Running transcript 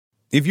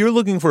If you're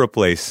looking for a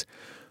place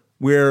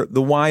where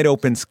the wide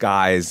open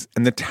skies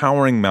and the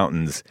towering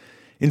mountains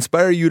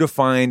inspire you to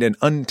find an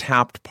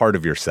untapped part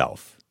of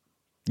yourself,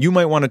 you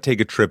might want to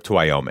take a trip to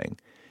Wyoming.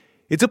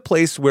 It's a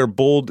place where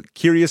bold,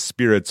 curious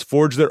spirits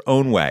forge their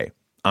own way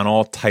on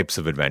all types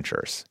of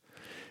adventures.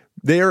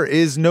 There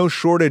is no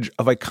shortage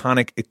of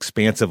iconic,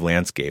 expansive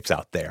landscapes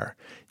out there.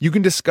 You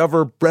can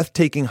discover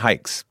breathtaking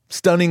hikes,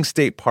 stunning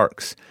state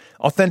parks,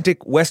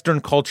 authentic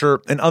Western culture,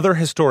 and other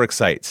historic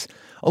sites,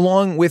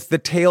 along with the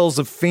tales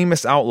of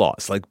famous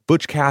outlaws like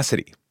Butch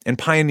Cassidy and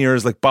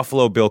pioneers like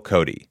Buffalo Bill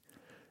Cody.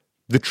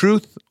 The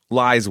truth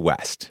lies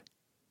west.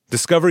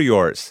 Discover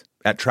yours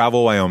at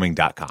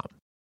TravelWyoming.com.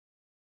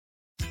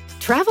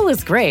 Travel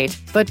is great,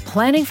 but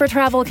planning for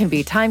travel can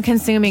be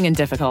time-consuming and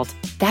difficult.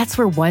 That's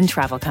where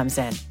OneTravel comes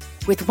in.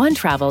 With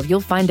OneTravel,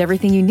 you'll find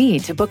everything you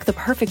need to book the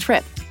perfect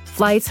trip.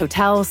 Flights,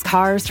 hotels,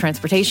 cars,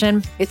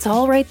 transportation, it's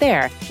all right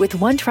there. With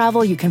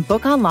OneTravel, you can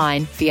book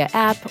online, via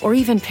app, or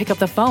even pick up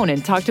the phone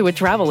and talk to a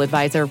travel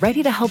advisor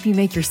ready to help you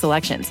make your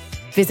selections.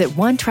 Visit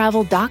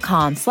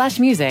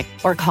onetravel.com/music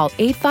or call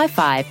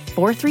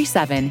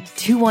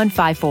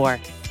 855-437-2154.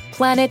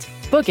 Plan it,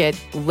 book it,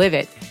 live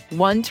it.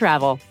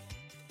 OneTravel.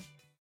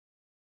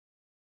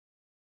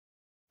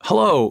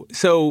 Hello,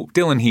 so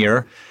Dylan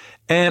here,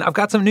 and I've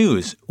got some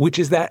news, which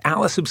is that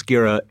Atlas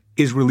Obscura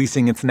is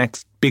releasing its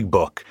next big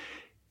book,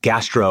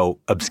 Gastro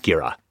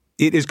Obscura.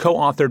 It is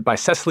co-authored by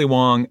Cecily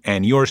Wong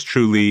and yours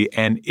truly,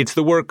 and it's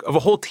the work of a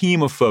whole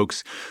team of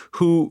folks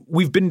who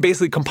we've been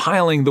basically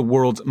compiling the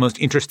world's most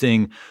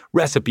interesting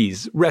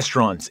recipes,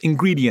 restaurants,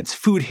 ingredients,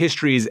 food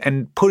histories,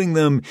 and putting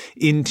them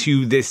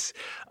into this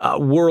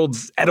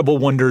world's edible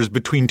wonders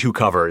between two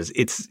covers.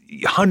 It's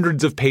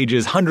hundreds of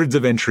pages, hundreds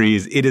of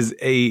entries. It is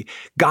a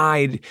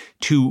guide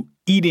to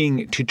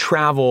eating, to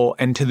travel,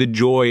 and to the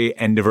joy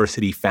and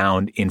diversity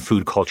found in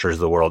food cultures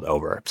the world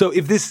over. So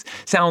if this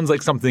sounds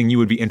like something you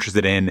would be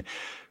interested in,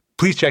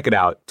 please check it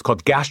out. It's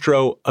called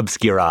Gastro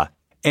Obscura,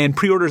 and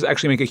pre-orders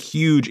actually make a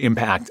huge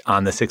impact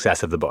on the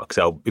success of the book.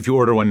 So if you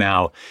order one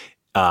now,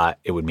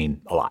 it would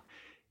mean a lot.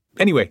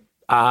 Anyway,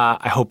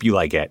 I hope you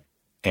like it,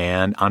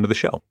 and on to the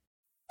show.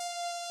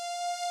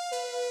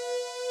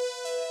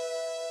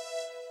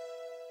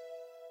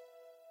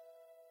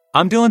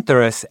 I'm Dylan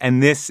Thuras,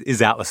 and this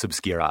is Atlas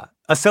Obscura,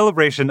 a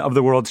celebration of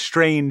the world's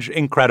strange,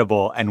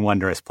 incredible, and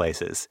wondrous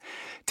places.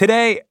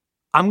 Today,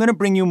 I'm going to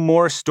bring you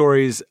more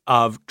stories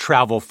of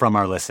travel from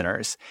our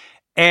listeners.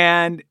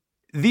 And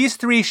these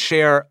three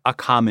share a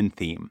common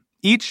theme.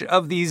 Each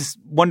of these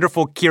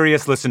wonderful,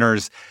 curious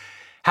listeners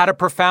had a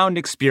profound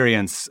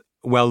experience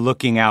while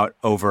looking out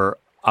over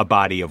a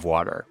body of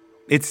water.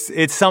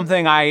 It's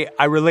something I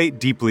relate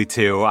deeply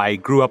to. I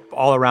grew up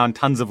all around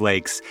tons of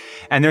lakes,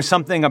 and there's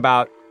something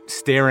about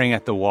staring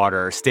at the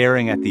water,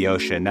 staring at the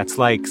ocean, that's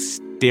like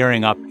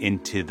staring up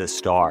into the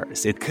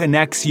stars. It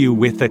connects you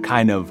with a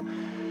kind of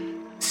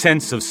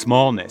sense of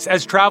smallness,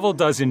 as travel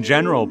does in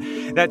general,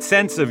 that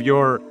sense of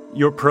your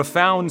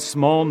profound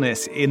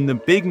smallness in the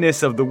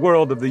bigness of the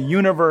world, of the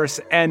universe,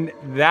 and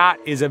that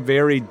is a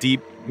very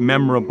deep,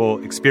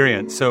 memorable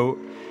experience. So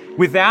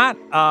with that,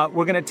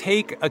 we're going to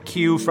take a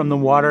cue from the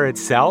water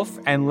itself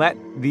and let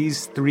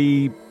these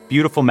three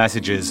beautiful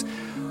messages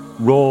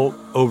roll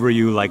over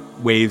you like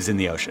waves in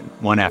the ocean,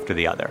 one after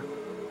the other.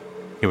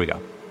 Here we go.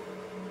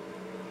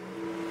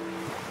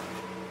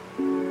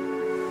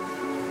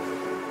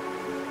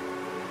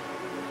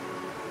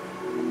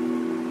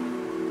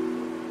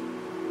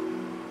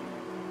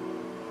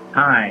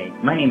 Hi,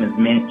 my name is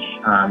Minch,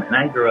 and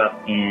I grew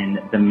up in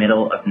the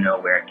middle of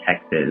nowhere,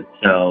 Texas.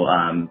 So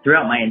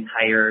throughout my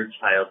entire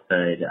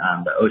childhood,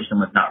 the ocean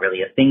was not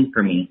really a thing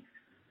for me.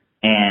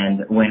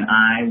 And when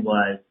I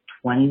was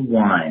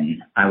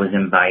 21, I was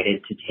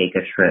invited to take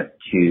a trip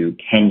to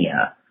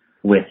Kenya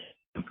with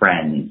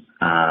friends.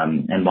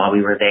 And while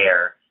we were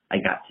there, I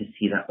got to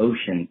see the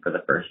ocean for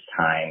the first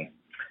time.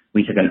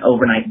 We took an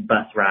overnight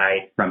bus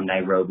ride from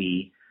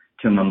Nairobi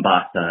to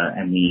Mombasa,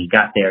 and we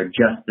got there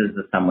just as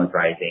the sun was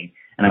rising.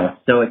 And I was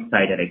so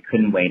excited, I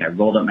couldn't wait. I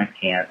rolled up my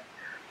pants,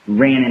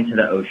 ran into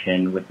the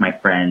ocean with my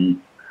friends,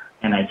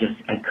 and I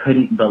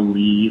couldn't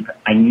believe,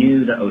 I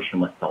knew the ocean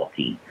was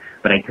salty,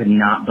 but I could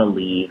not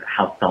believe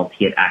how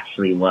salty it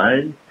actually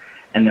was.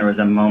 And there was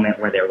a moment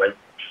where there was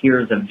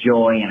tears of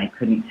joy, and I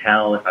couldn't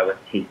tell if I was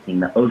tasting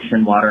the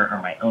ocean water or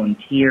my own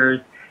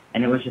tears.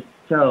 And it was just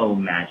so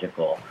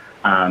magical.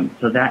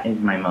 So that is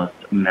my most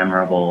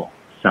memorable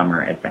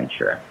summer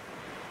adventure.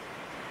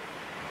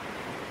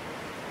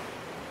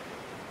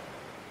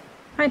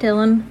 Hi,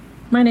 Dylan.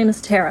 My name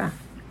is Tara,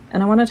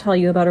 and I want to tell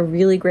you about a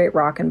really great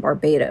rock in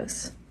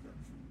Barbados.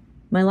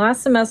 My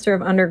last semester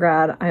of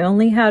undergrad, I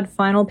only had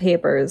final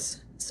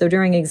papers, so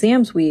during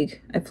exams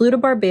week, I flew to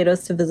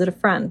Barbados to visit a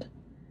friend.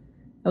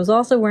 I was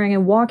also wearing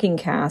a walking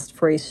cast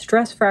for a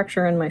stress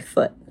fracture in my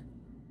foot.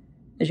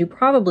 As you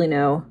probably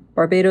know,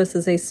 Barbados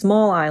is a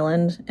small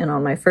island, and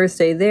on my first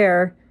day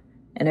there,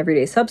 and every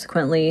day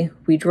subsequently,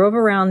 we drove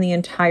around the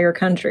entire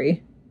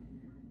country.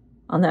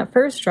 On that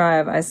first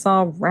drive, I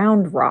saw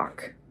Round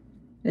Rock.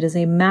 It is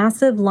a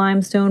massive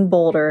limestone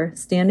boulder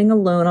standing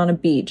alone on a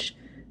beach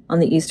on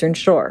the eastern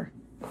shore,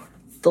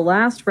 the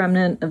last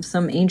remnant of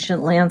some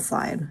ancient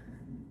landslide.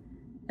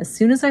 As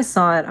soon as I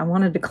saw it, I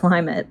wanted to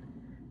climb it,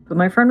 but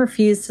my friend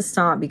refused to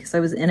stop because I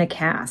was in a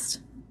cast.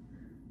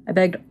 I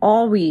begged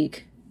all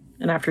week,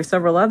 and after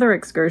several other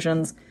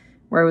excursions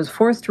where I was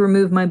forced to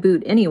remove my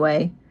boot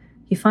anyway,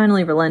 he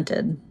finally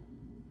relented.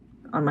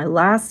 On my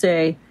last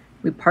day,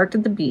 we parked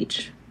at the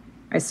beach.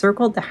 I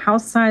circled the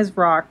house-sized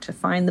rock to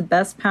find the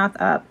best path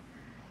up,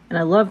 and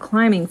I love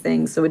climbing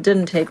things, so it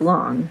didn't take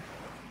long.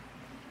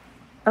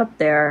 Up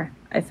there,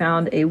 I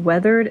found a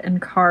weathered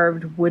and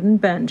carved wooden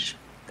bench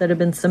that had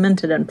been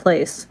cemented in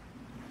place.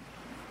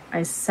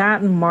 I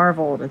sat and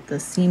marveled at the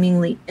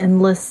seemingly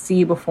endless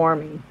sea before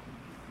me.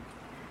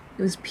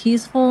 It was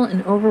peaceful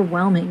and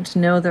overwhelming to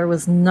know there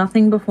was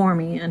nothing before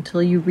me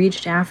until you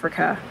reached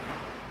Africa.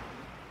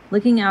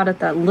 Looking out at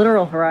that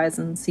literal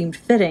horizon seemed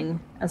fitting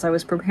as I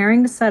was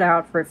preparing to set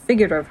out for a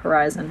figurative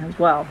horizon as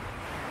well.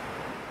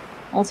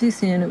 All too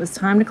soon, it was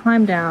time to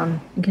climb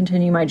down and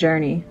continue my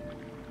journey.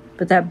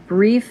 But that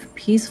brief,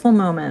 peaceful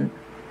moment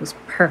was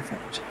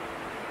perfect.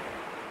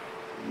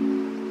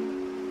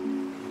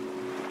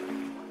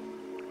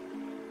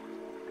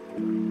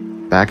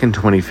 Back in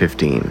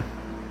 2015,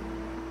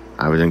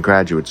 I was in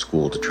graduate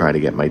school to try to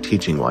get my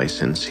teaching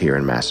license here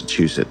in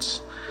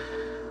Massachusetts.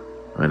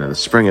 And in the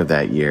spring of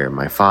that year,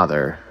 my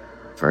father,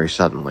 very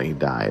suddenly,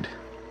 died.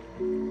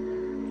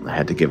 I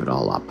had to give it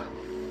all up.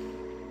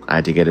 I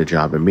had to get a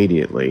job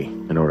immediately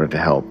in order to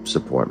help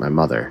support my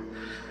mother.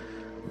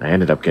 I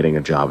ended up getting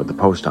a job at the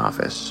post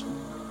office.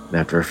 And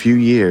after a few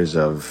years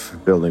of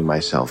building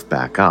myself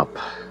back up,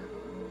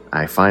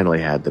 I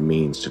finally had the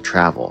means to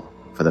travel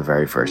for the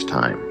very first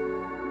time.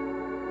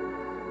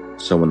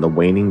 So in the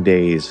waning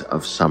days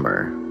of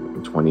summer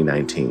in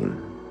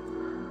 2019,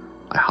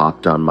 I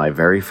hopped on my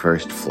very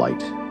first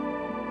flight,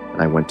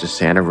 and I went to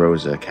Santa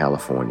Rosa,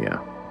 California,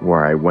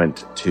 where I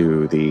went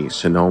to the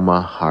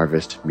Sonoma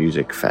Harvest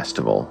Music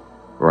Festival,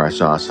 where I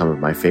saw some of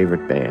my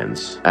favorite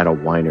bands at a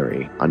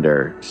winery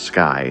under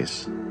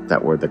skies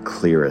that were the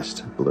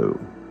clearest blue.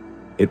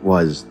 It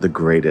was the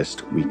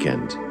greatest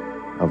weekend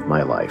of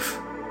my life.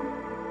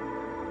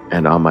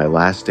 And on my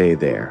last day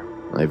there,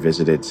 I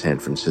visited San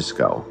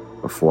Francisco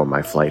before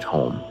my flight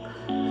home,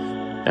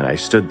 and I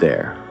stood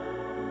there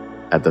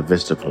at the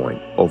Vista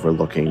Point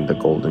overlooking the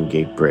Golden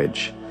Gate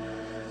Bridge.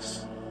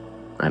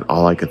 And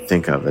all I could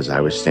think of as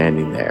I was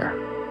standing there,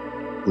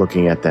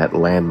 looking at that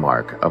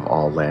landmark of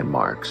all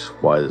landmarks,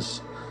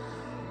 was,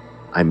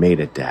 I made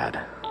it, Dad.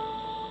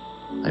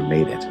 I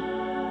made it.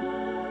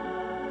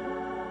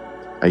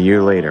 A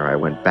year later, I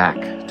went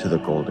back to the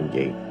Golden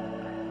Gate,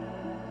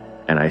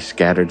 and I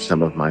scattered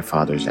some of my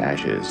father's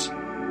ashes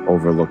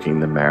overlooking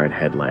the Marin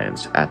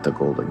Headlands at the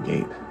Golden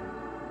Gate.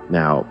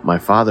 Now, my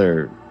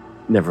father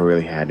never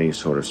really had any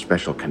sort of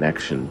special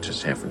connection to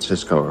San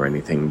Francisco or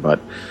anything, but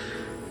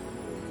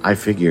I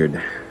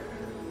figured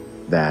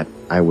that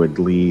I would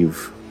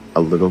leave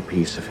a little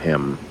piece of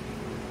him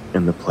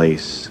in the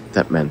place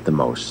that meant the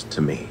most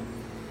to me.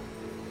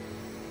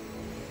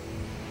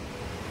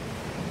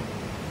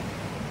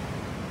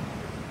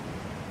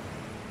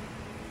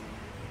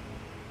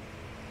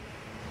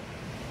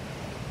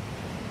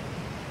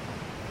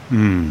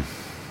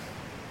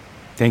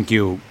 Thank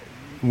you,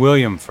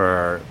 William,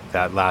 for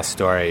that last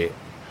story.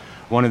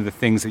 One of the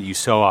things that you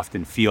so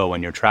often feel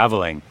when you're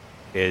traveling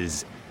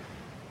is,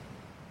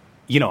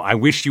 I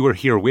wish you were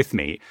here with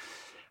me.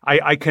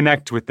 I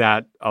connect with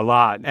that a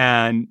lot.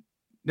 And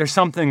there's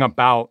something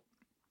about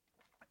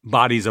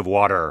bodies of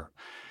water,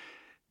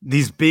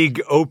 these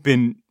big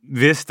open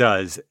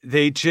vistas,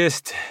 they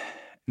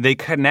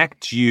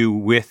connect you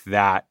with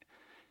that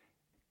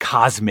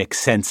cosmic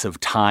sense of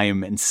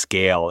time and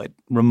scale. It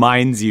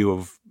reminds you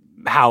of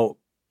how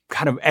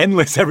kind of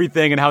endless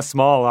everything and how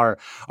small our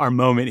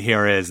moment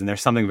here is. And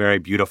there's something very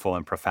beautiful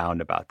and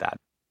profound about that.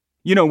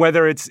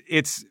 Whether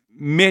it's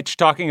Mitch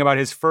talking about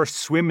his first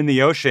swim in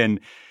the ocean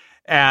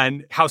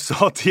and how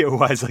salty it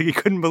was. Like, he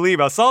couldn't believe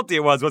how salty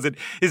it was. Was it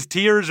his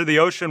tears or the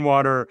ocean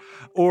water?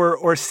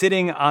 Or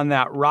sitting on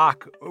that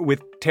rock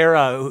with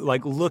Tara,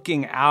 like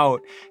looking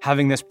out,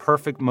 having this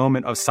perfect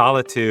moment of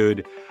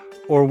solitude.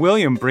 Or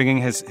William bringing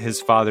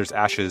his father's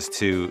ashes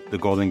to the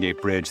Golden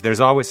Gate Bridge. There's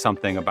always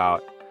something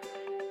about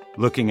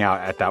looking out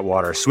at that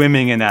water,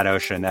 swimming in that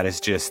ocean, that is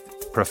just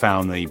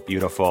profoundly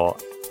beautiful.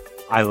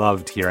 I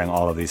loved hearing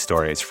all of these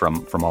stories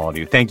from all of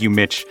you. Thank you,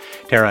 Mitch,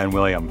 Tara, and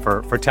William,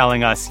 for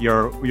telling us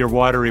your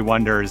watery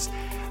wonders.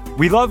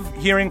 We love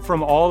hearing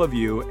from all of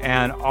you,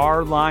 and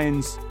our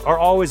lines are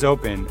always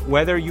open,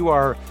 whether you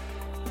are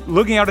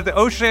looking out at the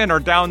ocean or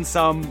down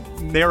some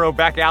narrow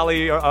back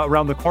alley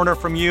around the corner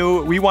from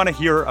you. We want to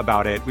hear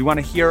about it. We want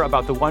to hear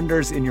about the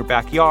wonders in your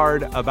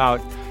backyard,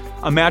 about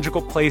a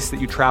magical place that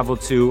you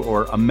traveled to,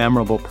 or a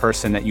memorable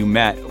person that you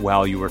met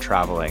while you were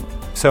traveling.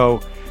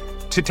 So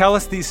to tell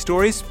us these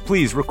stories,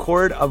 please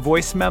record a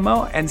voice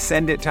memo and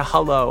send it to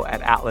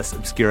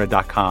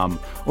hello@atlasobscura.com,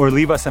 or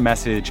leave us a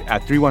message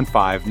at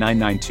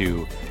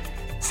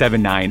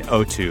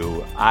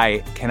 315-992-7902.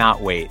 I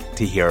cannot wait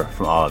to hear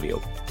from all of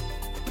you.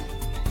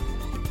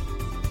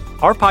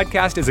 Our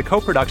podcast is a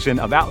co-production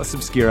of Atlas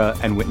Obscura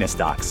and Witness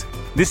Docs.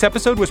 This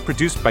episode was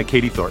produced by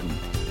Katie Thornton.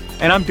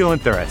 And I'm Dylan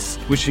Thuras,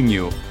 wishing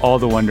you all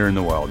the wonder in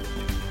the world.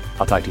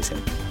 I'll talk to you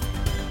soon.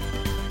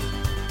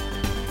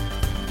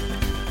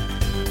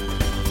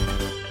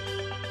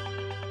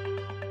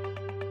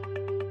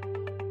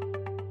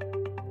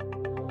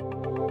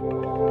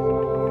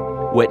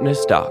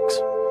 Witness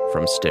Docs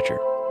from Stitcher.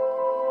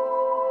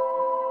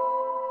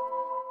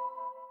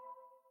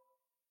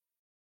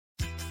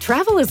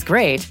 Travel is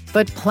great,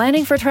 but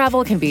planning for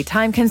travel can be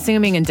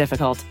time-consuming and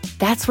difficult.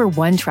 That's where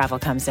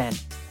OneTravel comes in.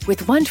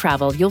 With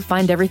OneTravel, you'll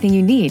find everything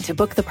you need to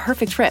book the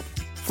perfect trip.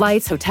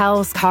 Flights,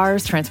 hotels,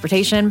 cars,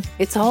 transportation,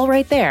 it's all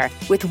right there.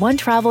 With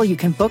OneTravel, you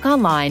can book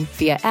online,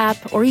 via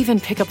app, or even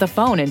pick up the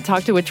phone and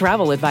talk to a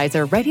travel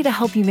advisor ready to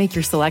help you make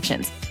your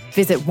selections.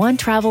 Visit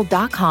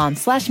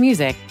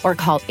onetravel.com/music or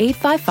call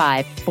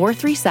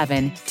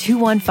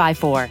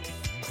 855-437-2154.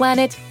 Plan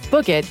it,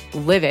 book it,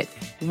 live it.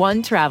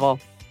 OneTravel.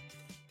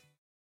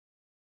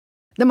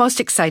 The most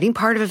exciting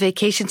part of a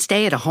vacation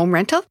stay at a home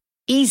rental?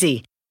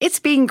 Easy.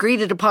 It's being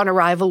greeted upon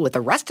arrival with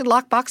a rusted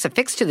lockbox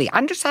affixed to the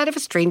underside of a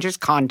stranger's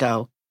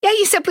condo. Yeah,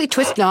 you simply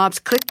twist knobs,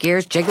 click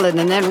gears, jiggle it,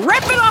 and then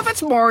rip it off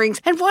its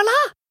moorings, and voila!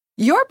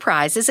 Your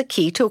prize is a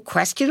key to a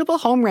questionable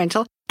home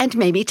rental and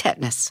maybe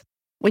tetanus.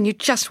 When you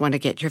just want to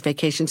get your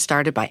vacation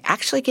started by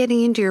actually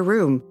getting into your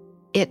room,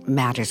 it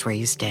matters where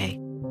you stay.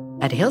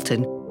 At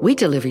Hilton, we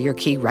deliver your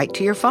key right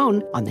to your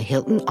phone on the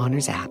Hilton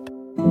Honors app.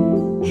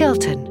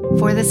 Hilton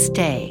for the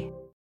stay.